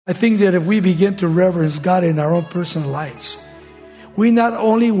I think that if we begin to reverence God in our own personal lives, we not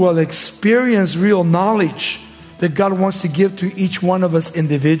only will experience real knowledge that God wants to give to each one of us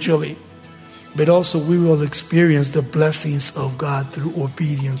individually, but also we will experience the blessings of God through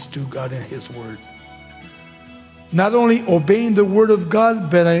obedience to God and His Word. Not only obeying the Word of God,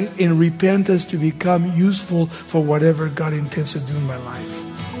 but in repentance to become useful for whatever God intends to do in my life.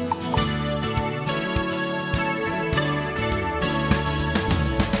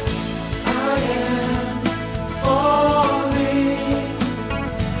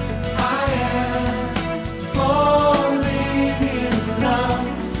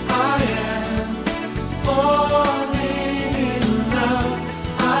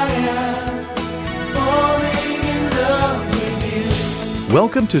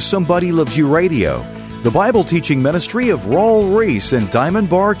 Welcome to Somebody Loves You Radio, the Bible teaching ministry of Raul Ries in Diamond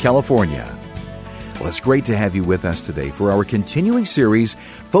Bar, California. Well, it's great to have you with us today for our continuing series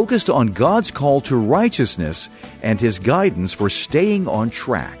focused on God's call to righteousness and His guidance for staying on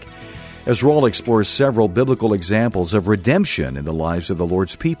track. As Raul explores several biblical examples of redemption in the lives of the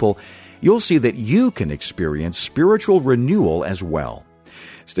Lord's people, you'll see that you can experience spiritual renewal as well.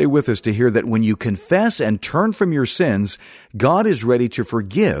 Stay with us to hear that when you confess and turn from your sins, God is ready to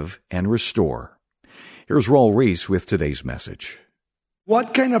forgive and restore. Here's Raul Ries with today's message.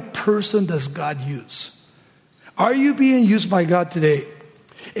 What kind of person does God use? Are you being used by God today?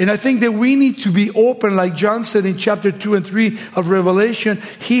 And I think that we need to be open, like John said in chapter 2 and 3 of Revelation,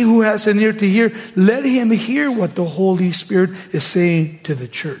 he who has an ear to hear, let him hear what the Holy Spirit is saying to the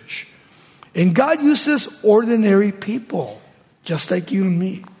church. And God uses ordinary people, just like you and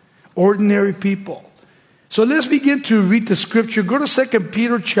me. Ordinary people. So let's begin to read the scripture. Go to 2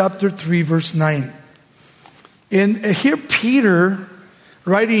 Peter chapter 3, verse 9. And here Peter,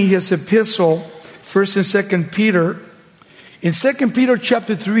 writing his epistle, 1st and 2nd Peter. In 2 Peter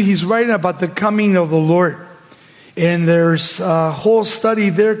chapter 3, he's writing about the coming of the Lord. And there's a whole study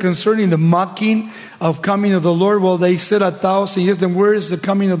there concerning the mocking of coming of the Lord. Well, they said 1,000 years, then where is the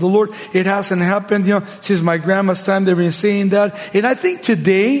coming of the Lord? It hasn't happened, since my grandma's time they've been saying that. And I think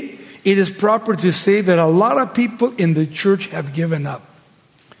today it is proper to say that a lot of people in the church have given up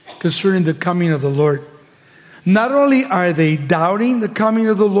concerning the coming of the Lord. Not only are they doubting the coming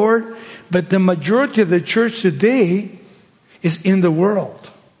of the Lord, but the majority of the church today is in the world.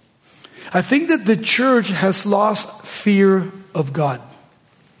 I think that the church has lost fear of God,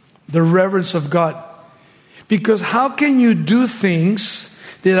 the reverence of God. Because how can you do things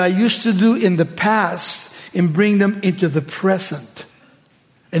that I used to do in the past and bring them into the present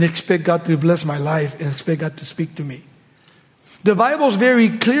and expect God to bless my life and expect God to speak to me? The Bible is very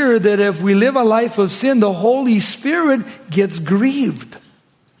clear that if we live a life of sin, the Holy Spirit gets grieved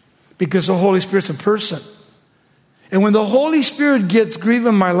because the Holy Spirit's a person. And when the Holy Spirit gets grieved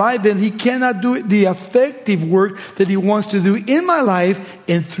in my life, then He cannot do the effective work that He wants to do in my life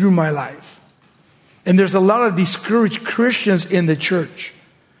and through my life. And there's a lot of discouraged Christians in the church.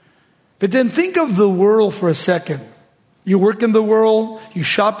 But then think of the world for a second. You work in the world, you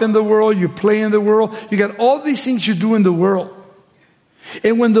shop in the world, you play in the world. You got all these things you do in the world.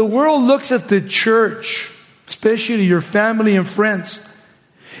 And when the world looks at the church, especially your family and friends,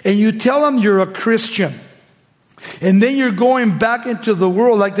 and you tell them you're a Christian, and then you're going back into the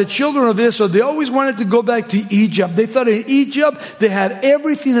world like the children of Israel. They always wanted to go back to Egypt. They thought in Egypt they had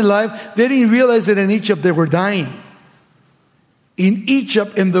everything in life. They didn't realize that in Egypt they were dying. In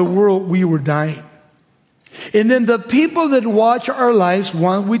Egypt, in the world, we were dying. And then the people that watch our lives,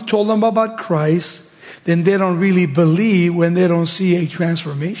 once we told them about Christ, then they don't really believe when they don't see a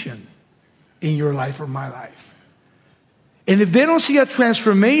transformation in your life or my life. And if they don't see a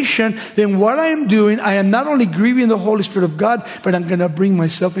transformation, then what I am doing, I am not only grieving the Holy Spirit of God, but I'm going to bring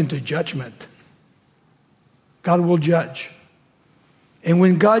myself into judgment. God will judge. And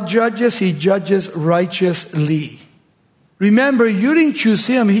when God judges, He judges righteously. Remember, you didn't choose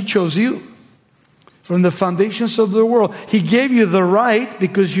Him, He chose you. From the foundations of the world, He gave you the right,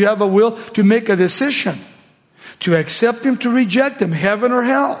 because you have a will, to make a decision. To accept Him, to reject Him, heaven or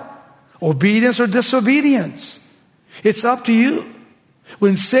hell, obedience or disobedience. It's up to you.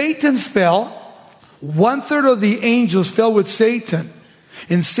 When Satan fell, 1/3 of the angels fell with Satan.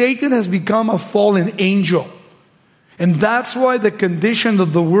 And Satan has become a fallen angel. And that's why the condition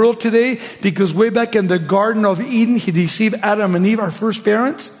of the world today, because way back in the Garden of Eden, he deceived Adam and Eve, our first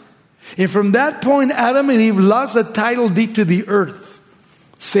parents. And from that point, Adam and Eve lost the title deed to the earth.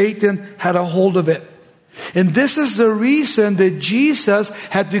 Satan had a hold of it. And this is the reason that Jesus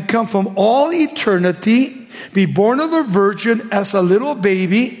had to come from all eternity, be born of a virgin as a little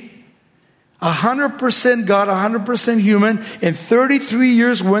baby, 100% God, 100% human, and 33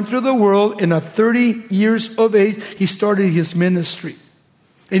 years went through the world, and at 30 years of age, he started his ministry.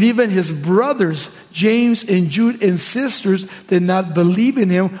 And even his brothers, James and Jude and sisters, did not believe in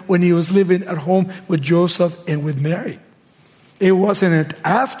him when he was living at home with Joseph and with Mary. It wasn't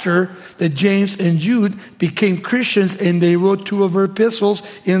after that James and Jude became Christians and they wrote 2 of their epistles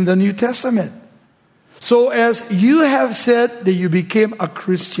in the New Testament. So as you have said that you became a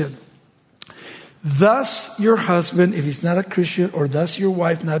Christian, thus your husband, if he's not a Christian, or thus your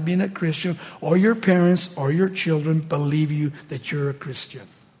wife not being a Christian, or your parents or your children believe you that you're a Christian.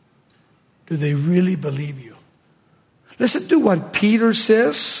 Do they really believe you? Listen to what Peter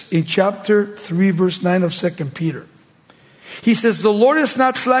says in chapter 3, verse 9 of 2 Peter. He says, the Lord is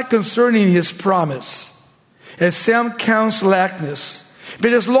not slack concerning his promise, as some count slackness,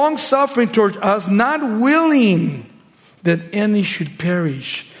 but is long-suffering toward us, not willing that any should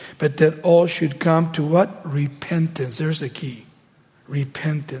perish, but that all should come to what? Repentance. There's the key.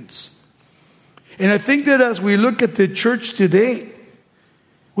 Repentance. And I think that as we look at the church today,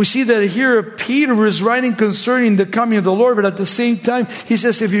 we see that here Peter is writing concerning the coming of the Lord, but at the same time, he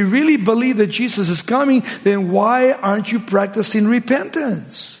says, if you really believe that Jesus is coming, then why aren't you practicing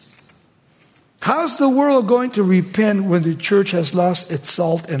repentance? How's the world going to repent when the church has lost its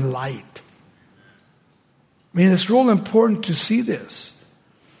salt and light? I mean, it's real important to see this.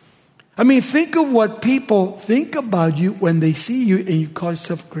 I mean, think of what people think about you when they see you and you call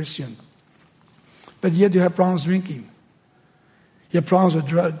yourself a Christian. But yet you have problems drinking. You have problems with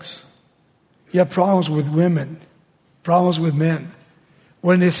drugs. You have problems with women. Problems with men.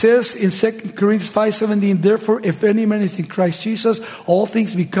 When it says in 2 Corinthians 5:17, therefore, if any man is in Christ Jesus, all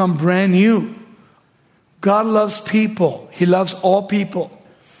things become brand new. God loves people. He loves all people.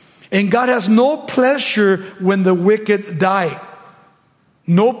 And God has no pleasure when the wicked die.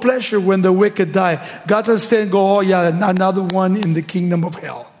 No pleasure when the wicked die. God doesn't stand and go, oh yeah, another one in the kingdom of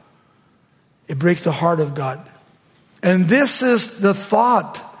hell. It breaks the heart of God. And this is the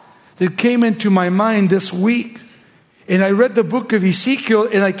thought that came into my mind this week. And I read the book of Ezekiel,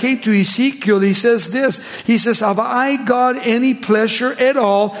 and I came to Ezekiel. He says this. He says, have I, God, any pleasure at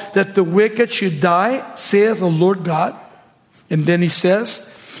all that the wicked should die, saith the Lord God? And then he says,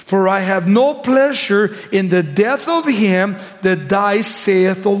 for I have no pleasure in the death of him that dies,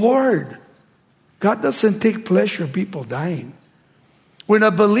 saith the Lord. God doesn't take pleasure in people dying. When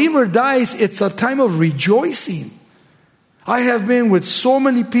a believer dies, it's a time of rejoicing. I have been with so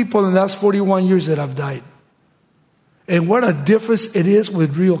many people in the last 41 years that have died. And what a difference it is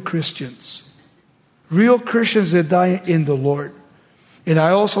with real Christians. Real Christians that die in the Lord. And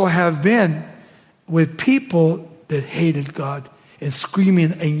I also have been with people that hated God and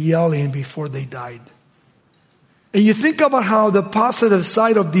screaming and yelling before they died. And you think about how the positive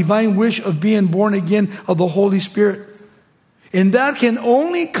side of divine wish of being born again of the Holy Spirit. And that can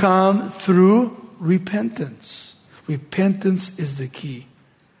only come through repentance. Repentance is the key.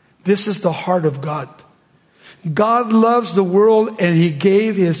 This is the heart of God. God loves the world and he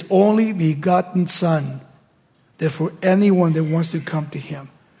gave his only begotten Son, that for anyone that wants to come to him.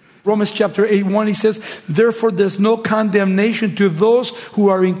 Romans chapter 8:1, he says, therefore there's no condemnation to those who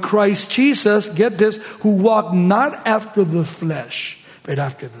are in Christ Jesus, get this, who walk not after the flesh, but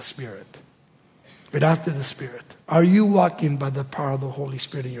after the Spirit. But after the Spirit. Are you walking by the power of the Holy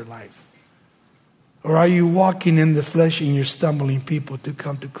Spirit in your life? Or are you walking in the flesh and you're stumbling people to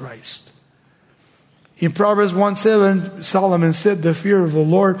come to Christ? In Proverbs 1:7, Solomon said, the fear of the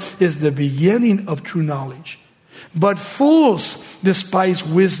Lord is the beginning of true knowledge. But fools despise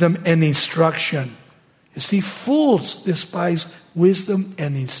wisdom and instruction. You see, fools despise wisdom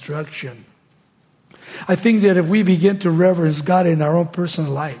and instruction. I think that if we begin to reverence God in our own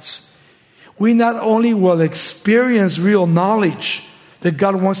personal lives, we not only will experience real knowledge that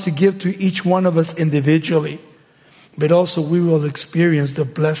God wants to give to each one of us individually, but also we will experience the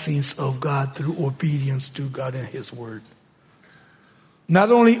blessings of God through obedience to God and his word.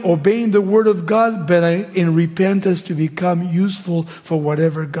 Not only obeying the word of God, but in repentance to become useful for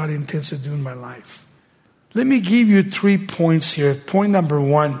whatever God intends to do in my life. Let me give you 3 points here. Point number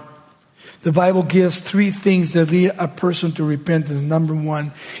 1. The Bible gives 3 things that lead a person to repentance. Number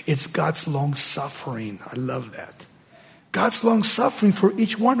 1, it's God's long suffering. I love that. God's long suffering for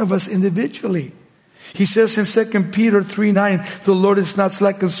each one of us individually. He says in 2 Peter 3:9, the Lord is not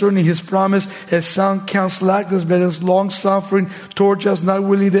slack concerning his promise, as some count slackness, but is long suffering towards us, not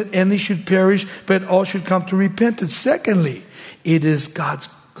willing that any should perish, but all should come to repentance. Secondly, it is God's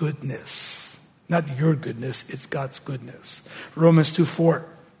goodness. Not your goodness, it's God's goodness. Romans 2:4.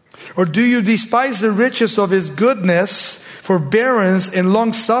 Or do you despise the riches of His goodness, forbearance, and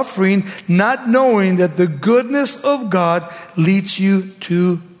long-suffering, not knowing that the goodness of God leads you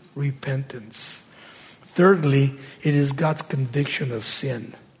to repentance? Thirdly, it is God's conviction of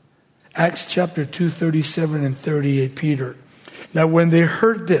sin. Acts chapter 2, 37 and 38, Peter. Now when they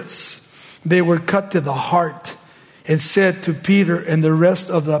heard this, they were cut to the heart and said to Peter and the rest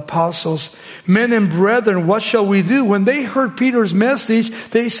of the apostles, "Men and brethren, what shall we do?" When they heard Peter's message,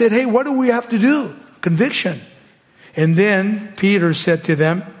 they said, "Hey, what do we have to do?" Conviction. And then Peter said to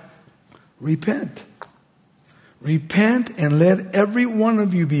them, "Repent. Repent and let every one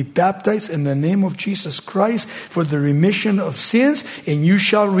of you be baptized in the name of Jesus Christ for the remission of sins, and you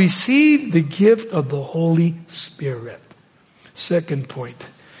shall receive the gift of the Holy Spirit." Second point,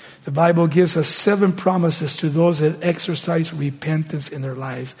 the Bible gives us 7 promises to those that exercise repentance in their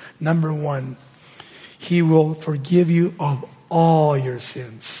lives. Number 1, He will forgive you of all your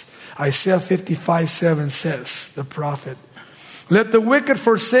sins. Isaiah 55:7 says, the prophet, "Let the wicked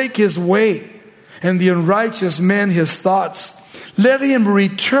forsake his way, and the unrighteous man his thoughts. Let him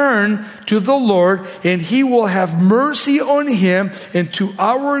return to the Lord, and He will have mercy on him, and to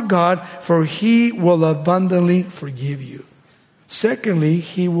our God, for He will abundantly forgive you." Secondly,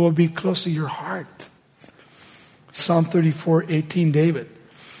 He will be close to your heart. Psalm 34:18, David.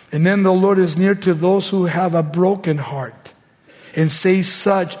 "And then the Lord is near to those who have a broken heart, and save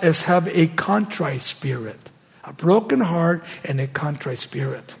such as have a contrite spirit." A broken heart and a contrite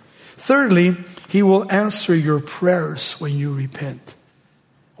spirit. Thirdly, He will answer your prayers when you repent.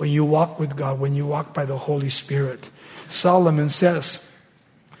 When you walk with God, when you walk by the Holy Spirit. Solomon says,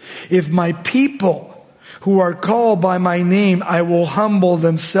 "If my people who are called by my name, I will humble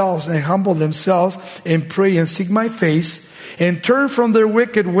themselves and pray and seek my face and turn from their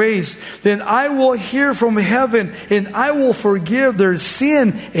wicked ways, then I will hear from heaven and I will forgive their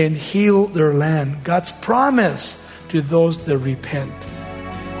sin and heal their land." God's promise to those that repent.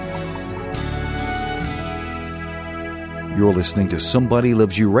 You're listening to Somebody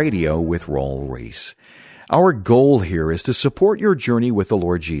Loves You Radio with Raul Ries. Our goal here is to support your journey with the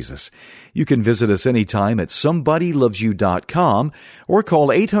Lord Jesus. You can visit us anytime at somebodylovesyou.com or call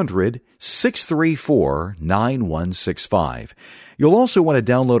 800-634-9165. You'll also want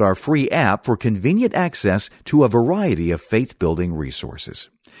to download our free app for convenient access to a variety of faith-building resources.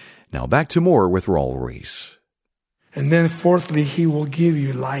 Now back to more with Raul Ries. And then fourthly, He will give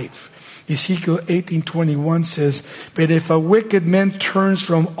you life. Ezekiel 18:21 says, "But if a wicked man turns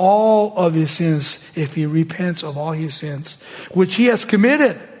from all of his sins," if he repents of all his sins, "which he has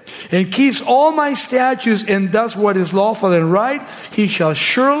committed, and keeps all my statutes and does what is lawful and right, he shall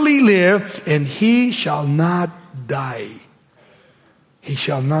surely live, and he shall not die." He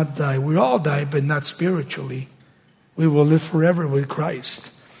shall not die. We all die, but not spiritually. We will live forever with Christ.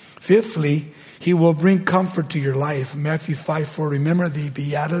 Fifthly, He will bring comfort to your life. Matthew 5:4. Remember the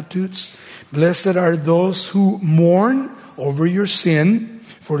Beatitudes? "Blessed are those who mourn over your sin,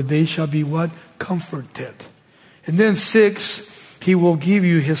 for they shall be" what? Comforted. And then 6, He will give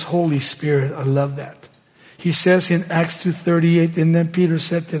you His Holy Spirit. I love that. He says in Acts 2:38, and then Peter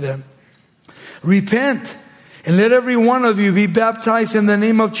said to them, "Repent, and let every one of you be baptized in the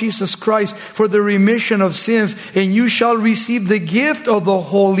name of Jesus Christ for the remission of sins, and you shall receive the gift of the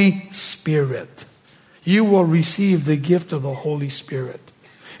Holy Spirit." You will receive the gift of the Holy Spirit.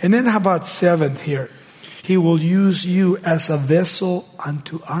 And then how about 7th here? He will use you as a vessel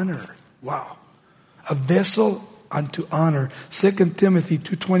unto honor. Wow. A vessel unto honor. 2 Timothy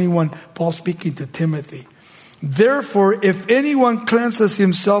 2:21, Paul speaking to Timothy. "Therefore, if anyone cleanses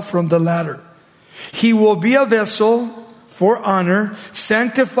himself from the latter, he will be a vessel for honor,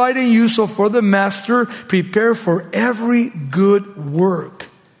 sanctified and useful for the master, prepared for every good work."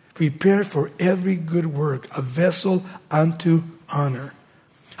 Prepared for every good work. A vessel unto honor.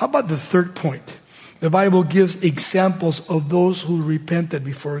 How about the third point? The Bible gives examples of those who repented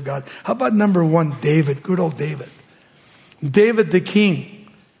before God. How about number 1, David, good old David. David the king.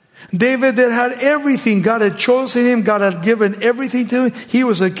 David that had everything. God had chosen him. God had given everything to him. He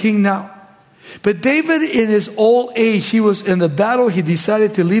was a king now. But David in his old age, he was in the battle. He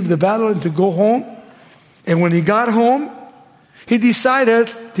decided to leave the battle and to go home. And when he got home, he decided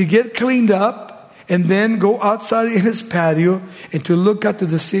to get cleaned up and then go outside in his patio and to look out to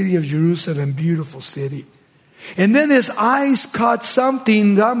the city of Jerusalem, beautiful city. And then his eyes caught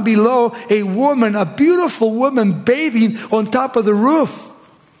something down below, a woman, a beautiful woman bathing on top of the roof.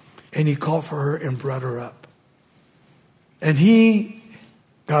 And he called for her and brought her up. And he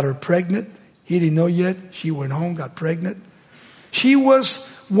got her pregnant. He didn't know yet. She went home, got pregnant. She was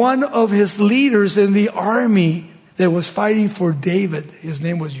one of his leaders in the army. that was fighting for David. His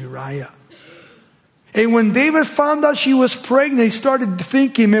name was Uriah. And when David found out she was pregnant, he started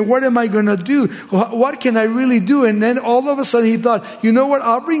thinking, man, what am I going to do? What can I really do? And then all of a sudden he thought, you know what?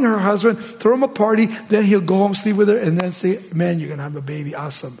 I'll bring her husband, throw him a party, then he'll go home, sleep with her, and then say, man, you're going to have a baby.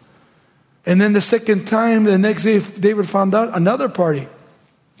 Awesome. And then the second time, the next day, David found out, another party.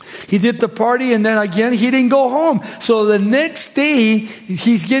 He did the party, and then again, he didn't go home. So the next day,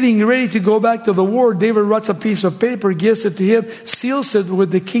 he's getting ready to go back to the war. David writes a piece of paper, gives it to him, seals it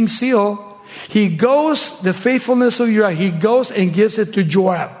with the king's seal. He goes, the faithfulness of Uriah, he goes and gives it to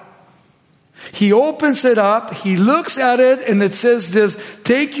Joab. He opens it up, he looks at it, and it says this,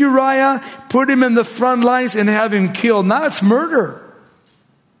 take Uriah, put him in the front lines, and have him killed. Now it's murder.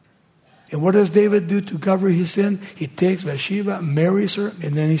 And what does David do to cover his sin? He takes Bathsheba, marries her,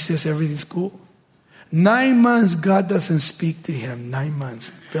 and then he says everything's cool. 9 months, God doesn't speak to him. 9 months.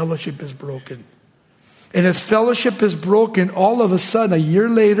 Fellowship is broken. And as fellowship is broken, all of a sudden, a year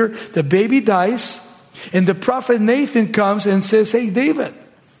later, the baby dies, and the prophet Nathan comes and says, hey, David,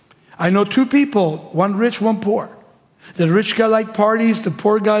 I know 2 people, one rich, one poor. The rich guy liked parties. The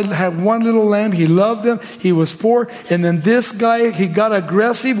poor guy had one little lamb. He loved them. He was poor. And then this guy, he got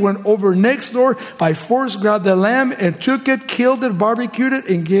aggressive, went over next door, by force grabbed the lamb and took it, killed it, barbecued it,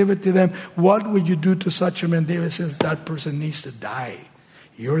 and gave it to them. What would you do to such a man? David says, that person needs to die.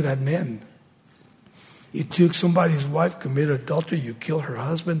 You're that man. You took somebody's wife, committed adultery, you killed her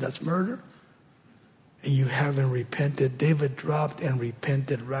husband, that's murder. And you haven't repented. David dropped and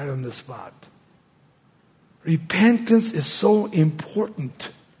repented right on the spot. Repentance is so important.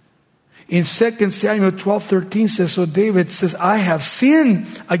 In 2 Samuel 12:13 says, so David says, I have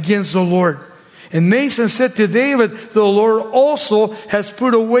sinned against the Lord. And Nathan said to David, the Lord also has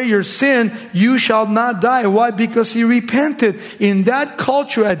put away your sin. You shall not die. Why? Because he repented. In that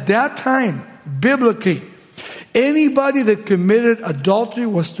culture at that time, biblically, anybody that committed adultery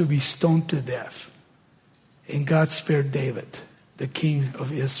was to be stoned to death. And God spared David, the king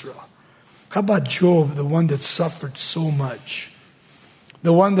of Israel. How about Job, the one that suffered so much?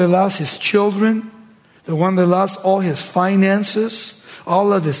 The one that lost his children, the one that lost all his finances,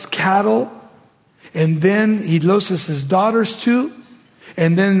 all of his cattle, and then he loses his daughters too.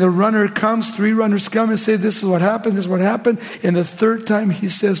 And then the runner comes, 3 runners come and say, this is what happened, this is what happened. And the third time he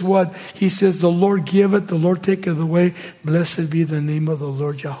says what? He says, the Lord give it, the Lord take it away. Blessed be the name of the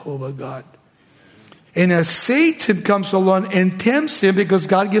Lord Jehovah God. And as Satan comes along and tempts him, because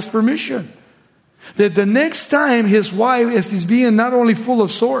God gives permission, that the next time his wife, as he's being not only full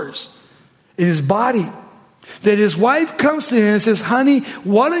of sores in his body, that his wife comes to him and says, honey,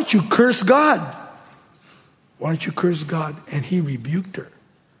 why don't you curse God? Why don't you curse God? And he rebuked her.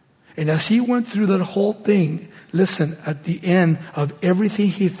 And as he went through that whole thing, listen, at the end of everything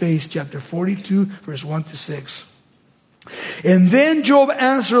he faced, chapter 42, verse 1-6. And then Job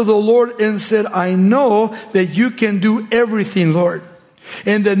answered the Lord and said, I know that you can do everything, Lord,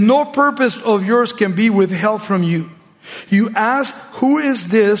 and that no purpose of yours can be withheld from you. You ask, who is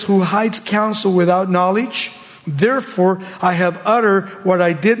this who hides counsel without knowledge? Therefore, I have uttered what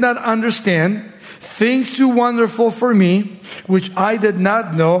I did not understand, things too wonderful for me, which I did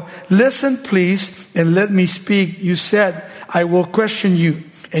not know. Listen, please, and let me speak. You said, I will question you,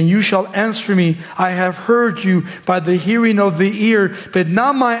 and you shall answer me. I have heard you by the hearing of the ear, but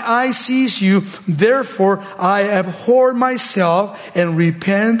now my eye sees you. Therefore, I abhor myself and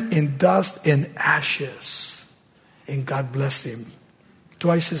repent in dust and ashes. And God blessed him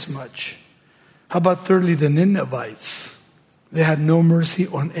twice as much. How about thirdly, the Ninevites? They had no mercy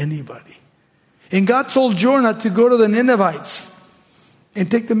on anybody. And God told Jonah to go to the Ninevites and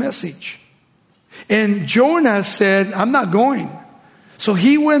take the message. And Jonah said, I'm not going. So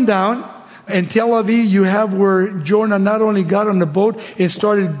he went down, and Tel Aviv, you have where Jonah not only got on the boat and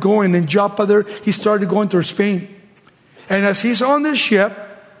started going, in Joppa there, he started going towards Spain. And as he's on the ship,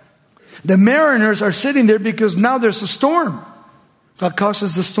 the mariners are sitting there because now there's a storm. God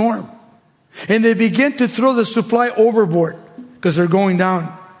causes the storm. And they begin to throw the supply overboard because they're going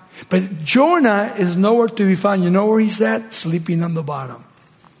down. But Jonah is nowhere to be found. You know where he's at? Sleeping on the bottom.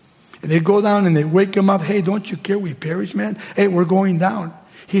 And they go down and they wake him up. Hey, don't you care we perish, man? Hey, we're going down.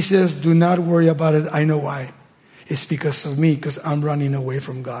 He says, do not worry about it. I know why. It's because of me, because I'm running away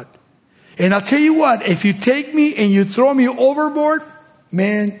from God. And I'll tell you what, if you take me and you throw me overboard,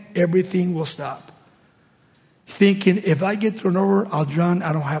 man, everything will stop. Thinking, if I get thrown over, I'll drown.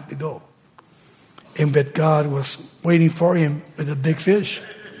 I don't have to go. And but God was waiting for him with a big fish.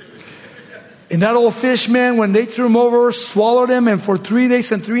 And that old fish, man, when they threw him over, swallowed him, and for 3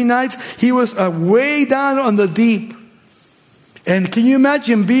 days and 3 nights, he was way down on the deep. And can you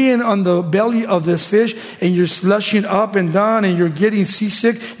imagine being on the belly of this fish and you're slushing up and down and you're getting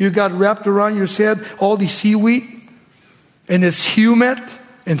seasick? You got wrapped around your head all the seaweed and it's humid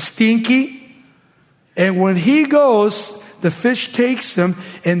and stinky. And when he goes, the fish takes him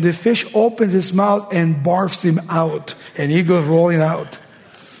and the fish opens his mouth and barfs him out. And he goes rolling out,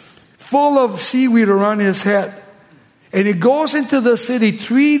 full of seaweed around his head. And he goes into the city,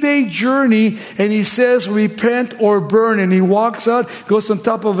 3-day journey, and he says, repent or burn. And he walks out, goes on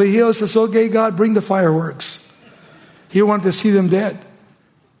top of a hill, and says, okay, God, bring the fireworks. He wanted to see them dead.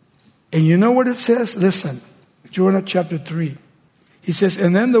 And you know what it says? Listen, Jonah chapter 3. He says,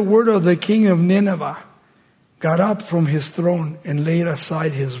 and then the word of the king of Nineveh got up from his throne and laid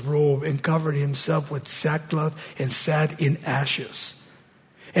aside his robe and covered himself with sackcloth and sat in ashes.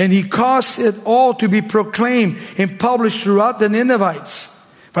 And he caused it all to be proclaimed and published throughout the Ninevites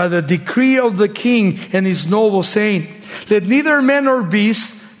by the decree of the king and his nobles, saying, let neither man nor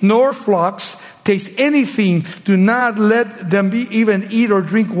beast nor flocks taste anything. Do not let them even eat or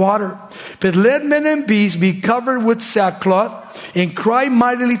drink water. But let men and beasts be covered with sackcloth and cry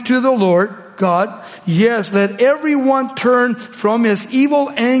mightily to the Lord God. Yes, let everyone turn from his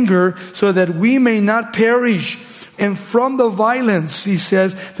evil anger so that we may not perish. And from the violence, he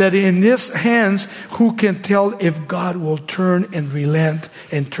says, that in his hands, who can tell if God will turn and relent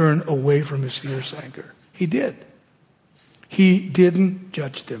and turn away from his fierce anger? He did. He didn't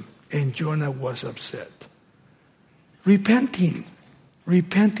judge them. And Jonah was upset. Repenting.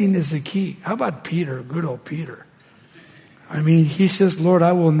 Repenting is the key. How about Peter? Good old Peter. I mean, he says, Lord,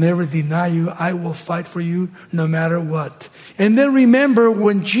 I will never deny you. I will fight for you no matter what. And then remember,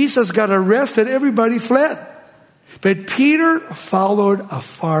 when Jesus got arrested, everybody fled. But Peter followed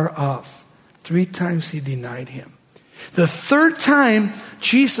afar off. 3 times he denied him. The 3rd time,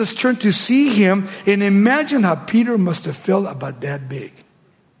 Jesus turned to see him, and imagine how Peter must have felt about that big.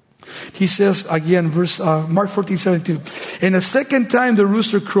 He says, again, Mark 14:72. And the 2nd time the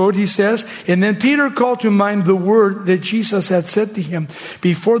rooster crowed, he says, and then Peter called to mind the word that Jesus had said to him,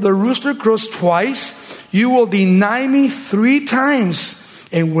 before the rooster crows twice, you will deny me 3 times.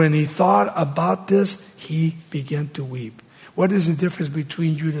 And when he thought about this, he began to weep. What is the difference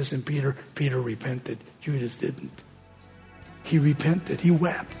between Judas and Peter? Peter repented. Judas didn't. He repented. He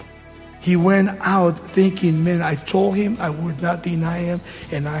wept. He went out thinking, man, I told him I would not deny him,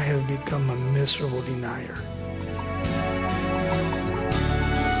 and I have become a miserable denier.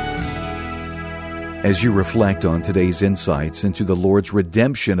 As you reflect on today's insights into the Lord's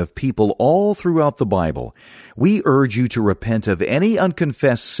redemption of people all throughout the Bible, we urge you to repent of any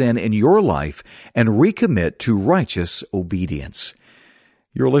unconfessed sin in your life and recommit to righteous obedience.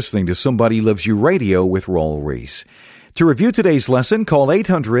 You're listening to Somebody Loves You Radio with Raul Ries. To review today's lesson, call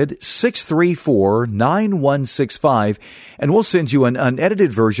 800-634-9165, and we'll send you an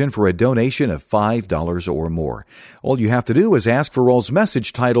unedited version for a donation of $5 or more. All you have to do is ask for Raul's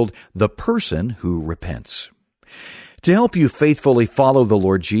message titled, The Person Who Repents. To help you faithfully follow the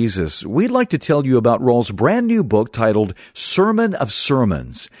Lord Jesus, we'd like to tell you about Raul's brand new book titled Sermon of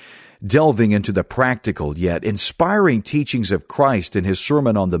Sermons. Delving into the practical yet inspiring teachings of Christ in his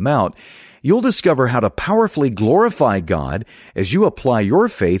Sermon on the Mount, you'll discover how to powerfully glorify God as you apply your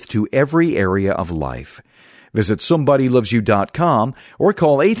faith to every area of life. Visit SomebodyLovesYou.com or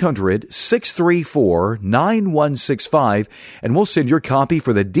call 800-634-9165 and we'll send your copy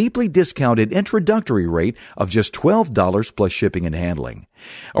for the deeply discounted introductory rate of just $12 plus shipping and handling.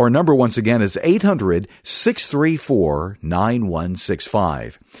 Our number once again is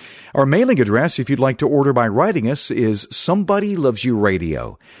 800-634-9165. Our mailing address, if you'd like to order by writing us, is Somebody Loves You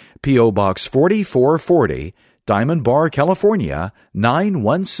Radio, P.O. Box 4440, Diamond Bar, California,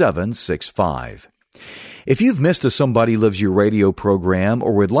 91765. If you've missed a Somebody Loves You radio program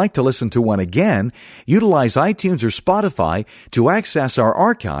or would like to listen to one again, utilize iTunes or Spotify to access our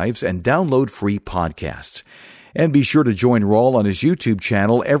archives and download free podcasts. And be sure to join Raul on his YouTube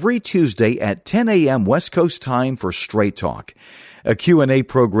channel every Tuesday at 10 a.m. West Coast time for Straight Talk, a Q&A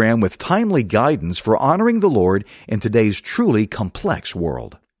program with timely guidance for honoring the Lord in today's truly complex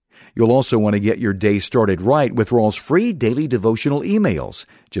world. You'll also want to get your day started right with Raul's free daily devotional emails.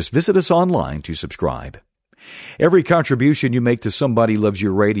 Just visit us online to subscribe. Every contribution you make to Somebody Loves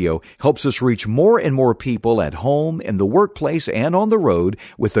You Radio helps us reach more and more people at home, in the workplace, and on the road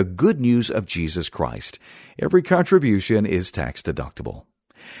with the good news of Jesus Christ. Every contribution is tax deductible.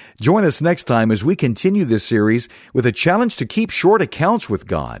 Join us next time as we continue this series with a challenge to keep short accounts with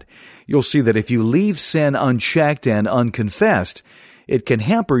God. You'll see that if you leave sin unchecked and unconfessed, it can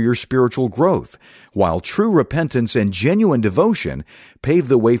hamper your spiritual growth, while true repentance and genuine devotion pave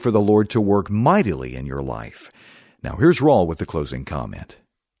the way for the Lord to work mightily in your life. Now here's Raul with the closing comment.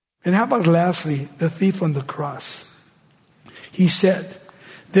 And how about lastly, the thief on the cross?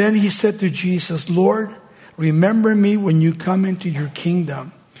 Then he said to Jesus, Lord, remember me when you come into your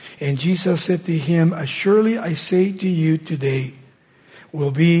kingdom. And Jesus said to him, Surely I say to you today,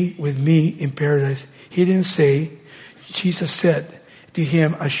 will be with me in paradise. He didn't say, Jesus said to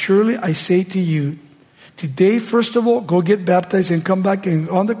him, Surely I say to you, today, first of all, go get baptized and come back and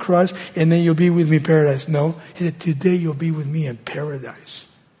on the cross, and then you'll be with me in paradise. No, he said, today you'll be with me in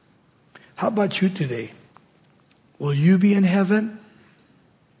paradise. How about you today? Will you be in heaven?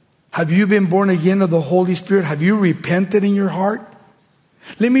 Have you been born again of the Holy Spirit? Have you repented in your heart?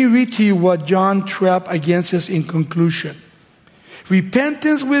 Let me read to you what John Trapp again says in conclusion.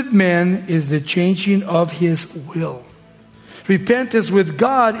 Repentance with men is the changing of his will. Repentance with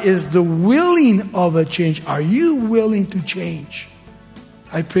God is the willing of a change. Are you willing to change?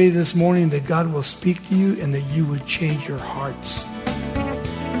 I pray this morning that God will speak to you and that you would change your hearts.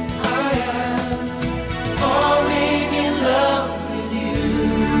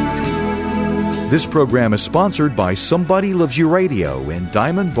 This program is sponsored by Somebody Loves You Radio in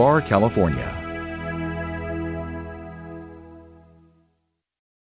Diamond Bar, California.